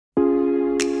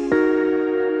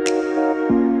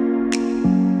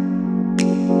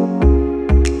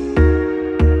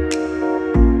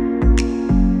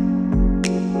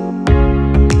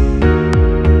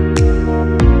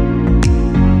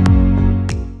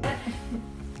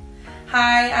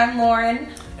Hi, I'm Lauren.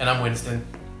 And I'm Winston.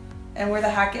 And we're the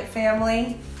Hackett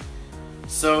family.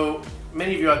 So,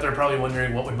 many of you out there are probably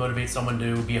wondering what would motivate someone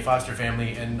to be a foster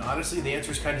family, and honestly, the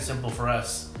answer is kind of simple for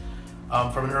us.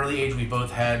 From an early age, we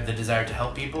both had the desire to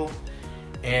help people,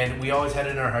 and we always had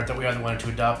it in our heart that we either wanted to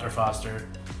adopt or foster.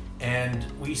 And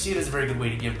we see it as a very good way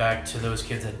to give back to those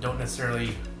kids that don't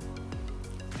necessarily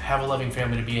have a loving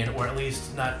family to be in, or at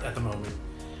least not at the moment.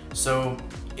 So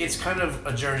it's kind of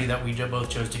a journey that we both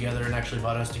chose together and actually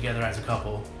brought us together as a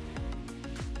couple.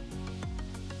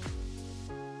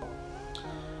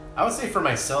 I would say for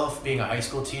myself, being a high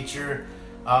school teacher,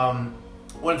 one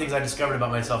of the things I discovered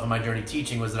about myself in my journey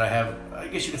teaching was that I have, I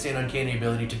guess you could say, an uncanny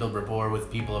ability to build rapport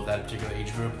with people of that particular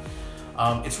age group.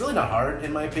 It's really not hard,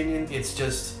 in my opinion. It's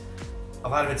just, a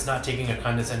lot of it's not taking a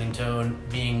condescending tone,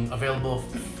 being available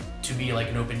to be like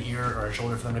an open ear or a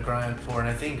shoulder for them to cry for. And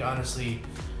I think, honestly,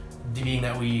 being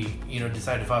that we,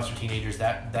 decide to foster teenagers,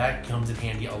 that comes in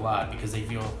handy a lot, because they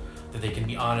feel that they can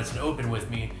be honest and open with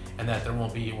me, and that there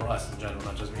won't be, or us in general,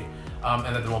 not just me,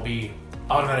 and that there won't be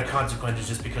automatic consequences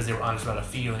just because they were honest about a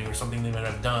feeling or something they might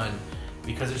have done,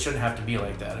 because it shouldn't have to be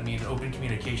like that. I mean, open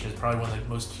communication is probably one of the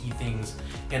most key things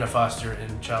in a foster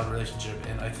and child relationship,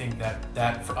 and I think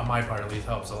that on my part at least,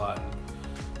 helps a lot.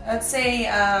 I'd say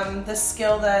the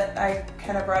skill that I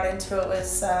kind of brought into it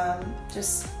was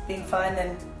just being fun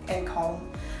and calm.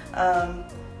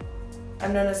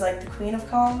 I'm known as like the queen of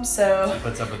calm, so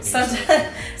what's up with me?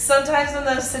 Sometimes when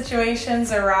those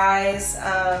situations arise,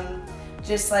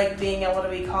 just like being able to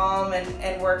be calm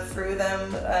and work through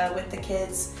them with the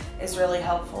kids is really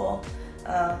helpful,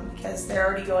 because they're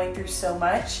already going through so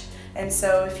much. And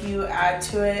so if you add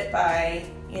to it by,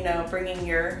 bringing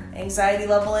your anxiety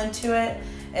level into it,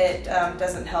 it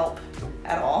doesn't help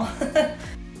at all.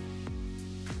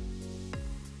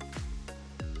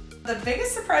 The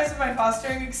biggest surprise of my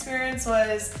fostering experience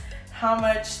was how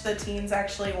much the teens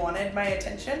actually wanted my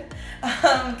attention.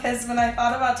 Because when I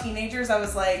thought about teenagers, I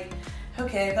was like,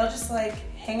 okay, they'll just like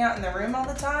hang out in the room all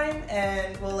the time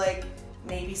and we'll like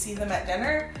maybe see them at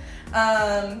dinner.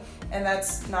 And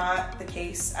that's not the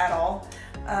case at all.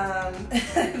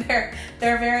 They're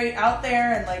very out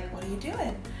there and like, what are you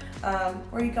doing?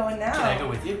 Where are you going now? Can I go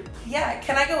with you? Yeah,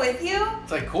 can I go with you?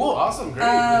 It's like, cool, awesome, great,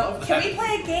 we love that. Can we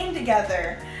play a game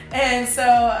together? And so,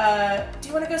 do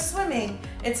you want to go swimming?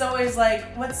 It's always like,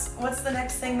 what's the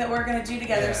next thing that we're going to do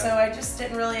together? Yeah. So I just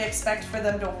didn't really expect for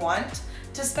them to want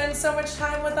to spend so much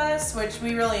time with us, which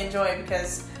we really enjoy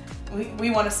because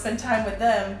we want to spend time with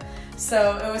them.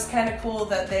 So it was kind of cool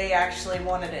that they actually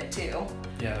wanted it too.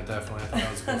 Yeah, definitely. I thought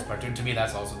that was the coolest part too. To me,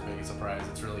 that's also the biggest surprise.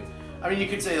 It's really, I mean, you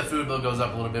could say the food bill goes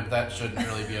up a little bit, but that shouldn't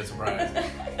really be a surprise,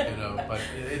 But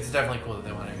it's definitely cool that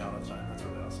they want to hang out all the time. That's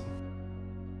really awesome.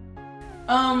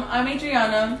 I'm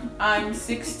Adriana. I'm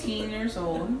 16 years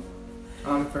old.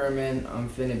 I'm Furman. I'm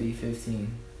finna be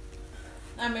 15.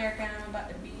 I'm Erica, and I'm about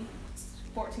to be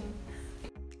 14.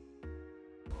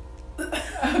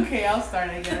 Okay, I'll start,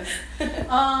 I guess.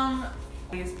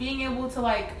 Is being able to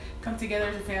like come together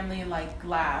as a family and like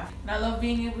laugh. And I love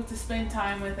being able to spend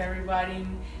time with everybody,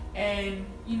 and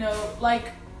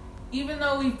like, even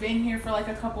though we've been here for like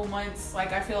a couple months,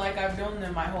 like I feel like I've known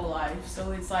them my whole life.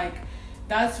 So it's like,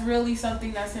 that's really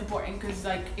something that's important, because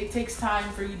like it takes time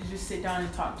for you to just sit down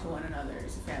and talk to one another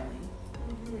as a family.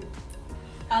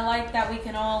 I like that we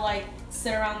can all like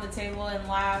sit around the table and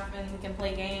laugh, and we can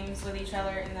play games with each other,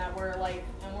 and that we're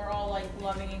all like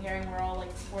loving and caring. We're all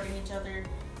like supporting each other.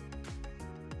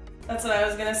 That's what I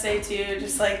was gonna say too.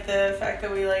 Just like the fact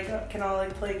that we like can all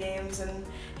like play games and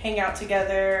hang out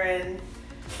together, and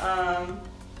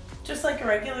just like a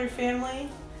regular family,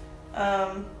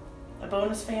 a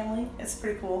bonus family. It's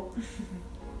pretty cool.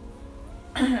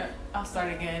 I'll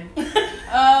start again.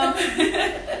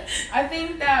 I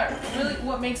think that really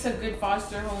what makes a good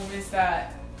foster home is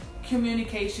that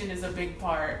communication is a big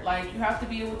part. Like, you have to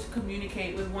be able to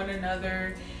communicate with one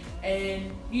another,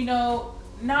 and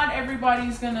not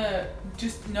everybody's gonna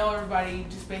just know everybody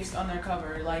just based on their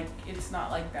cover. Like, it's not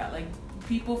like that. Like,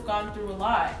 people have gone through a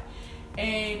lot,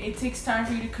 and it takes time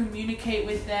for you to communicate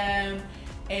with them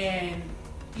and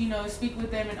speak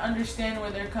with them and understand where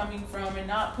they're coming from, and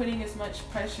not putting as much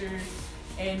pressure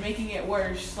and making it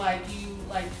worse. Like, you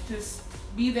just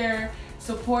be there,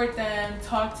 support them,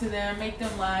 talk to them, make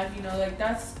them laugh. Like,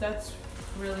 that's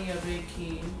really a big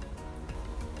key.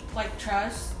 Like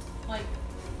trust, like,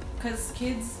 because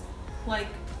kids, like,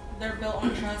 they're built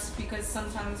on trust, because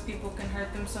sometimes people can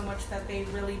hurt them so much that they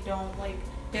really don't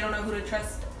know who to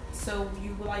trust. So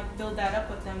you like build that up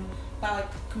with them by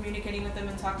like communicating with them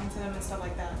and talking to them and stuff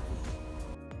like that.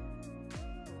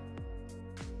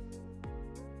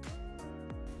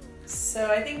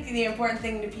 So I think the important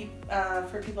thing to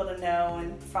for people to know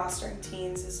in fostering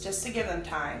teens is just to give them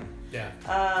time. Yeah.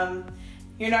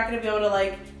 You're not going to be able to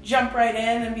like jump right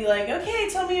in and be like, okay,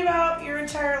 tell me about your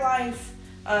entire life.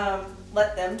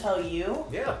 Let them tell you.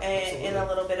 Yeah. In a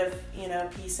little bit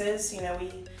of pieces. We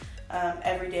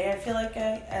every day I feel like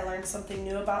I learn something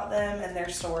new about them and their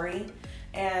story,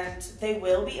 and they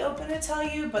will be open to tell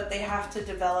you, but they have to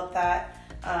develop that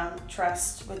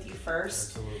trust with you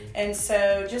first. Absolutely. And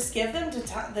so just give them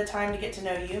the time to get to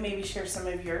know you, maybe share some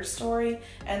of your story,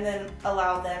 and then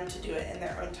allow them to do it in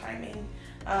their own timing.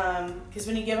 Because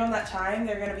when you give them that time,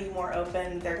 they're going to be more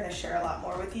open, they're going to share a lot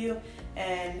more with you,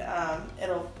 and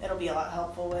it'll be a lot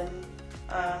helpful when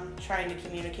trying to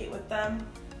communicate with them.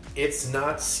 It's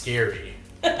not scary.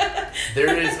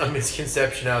 There is a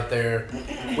misconception out there,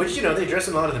 which they address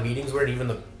in a lot of the meetings, where even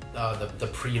the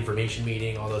pre-information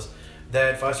meeting, all those,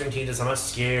 that fostering teens is somehow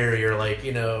scary or like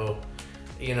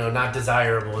not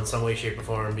desirable in some way, shape, or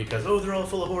form because they're all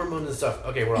full of hormones and stuff.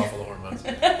 Okay, we're all full of hormones,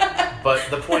 but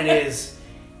the point is,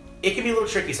 it can be a little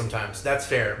tricky sometimes. That's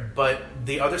fair, but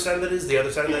the other side of it is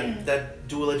that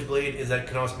dual-edged blade is that it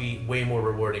can also be way more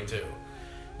rewarding too,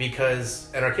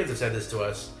 because, and our kids have said this to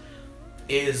us,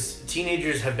 is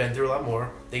teenagers have been through a lot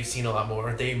more, they've seen a lot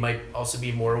more, they might also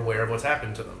be more aware of what's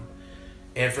happened to them.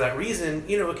 And for that reason,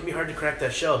 it can be hard to crack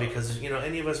that shell because,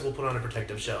 any of us will put on a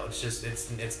protective shell. It's just,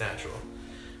 it's natural.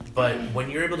 But when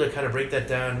you're able to kind of break that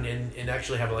down and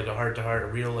actually have like a heart-to-heart, a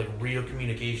real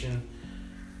communication,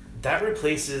 that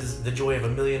replaces the joy of a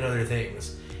million other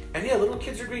things. And yeah, little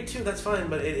kids are great too, that's fine,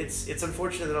 but it's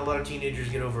unfortunate that a lot of teenagers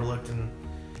get overlooked, and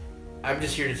I'm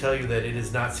just here to tell you that it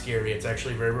is not scary. It's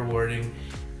actually very rewarding.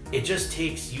 It just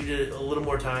takes you a little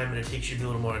more time, and it takes you to be a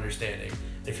little more understanding.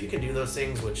 And if you can do those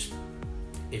things, which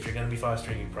if you're going to be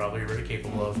fostering, you probably are very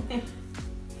capable of,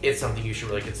 it's something you should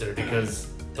really consider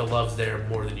because the love's there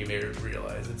more than you may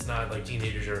realize. It's not like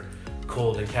teenagers are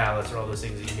cold and callous or all those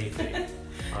things that you may think,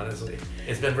 honestly.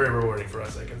 It's been very rewarding for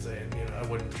us, I can say, and I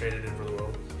wouldn't trade it in for the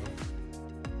world.